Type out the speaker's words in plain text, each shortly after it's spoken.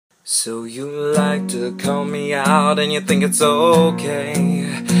So you like to call me out and you think it's okay,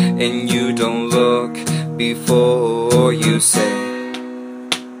 and you don't look before you say,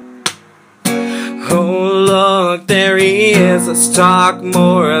 oh look, there he is, let's talk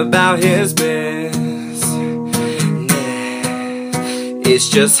more about his biz. It's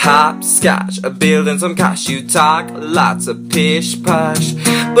just hopscotch, a building some cash. You talk lots of pish-posh,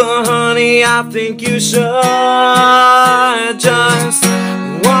 but honey, I think you should just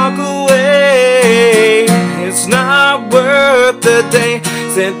walk away. It's not worth the day.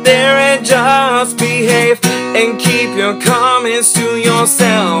 Sit there and just behave, and keep your comments to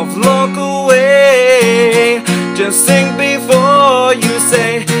yourself. Look away, just think before you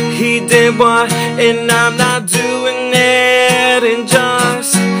say he did what and I'm not doing it, and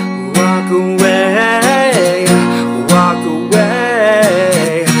just walk away, walk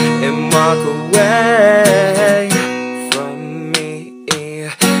away, and walk away from me.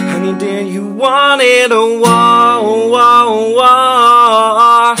 Honey dear, you wanted a war,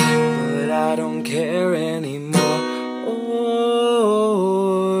 but I don't care anymore.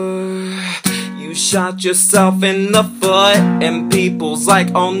 You shot yourself in the foot, and people's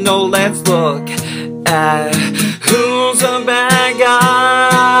like, oh no, let's look at who's a bad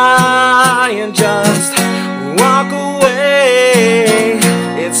guy, and just walk away.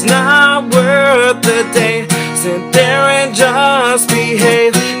 It's not worth the day. Sit there and just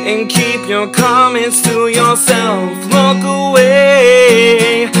behave, and keep your comments to yourself. Look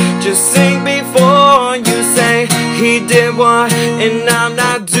away, just think before you say he did what and I'm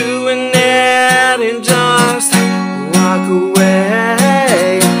not doing it, and just walk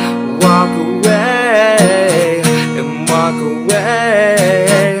away, walk away, and walk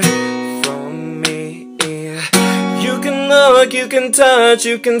away from me. You can look, you can touch,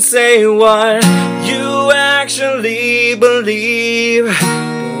 you can say what you actually believe,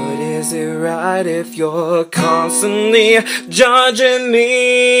 but is it right if you're constantly judging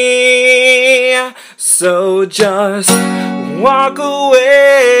me? So just walk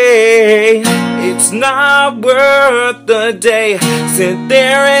away. It's not worth the day. Sit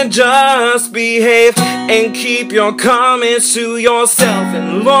there and just behave, and keep your comments to yourself,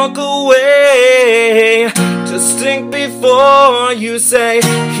 and look away. Just think before you say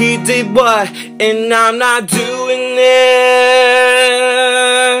he did what and I'm not doing it.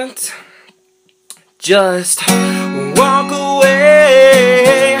 Just walk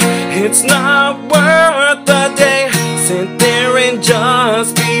away. It's not worth the day. Sit there and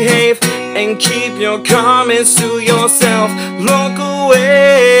just behave, and keep your comments to yourself. Look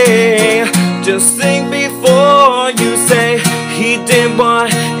away. Just think before you say he did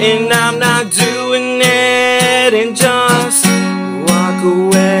what and I'm not doing it, and just walk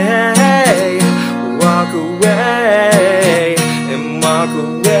away, walk away, and walk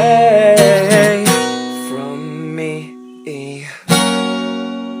away from me.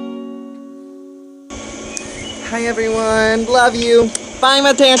 Hi everyone, love you. Bye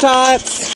my Tots.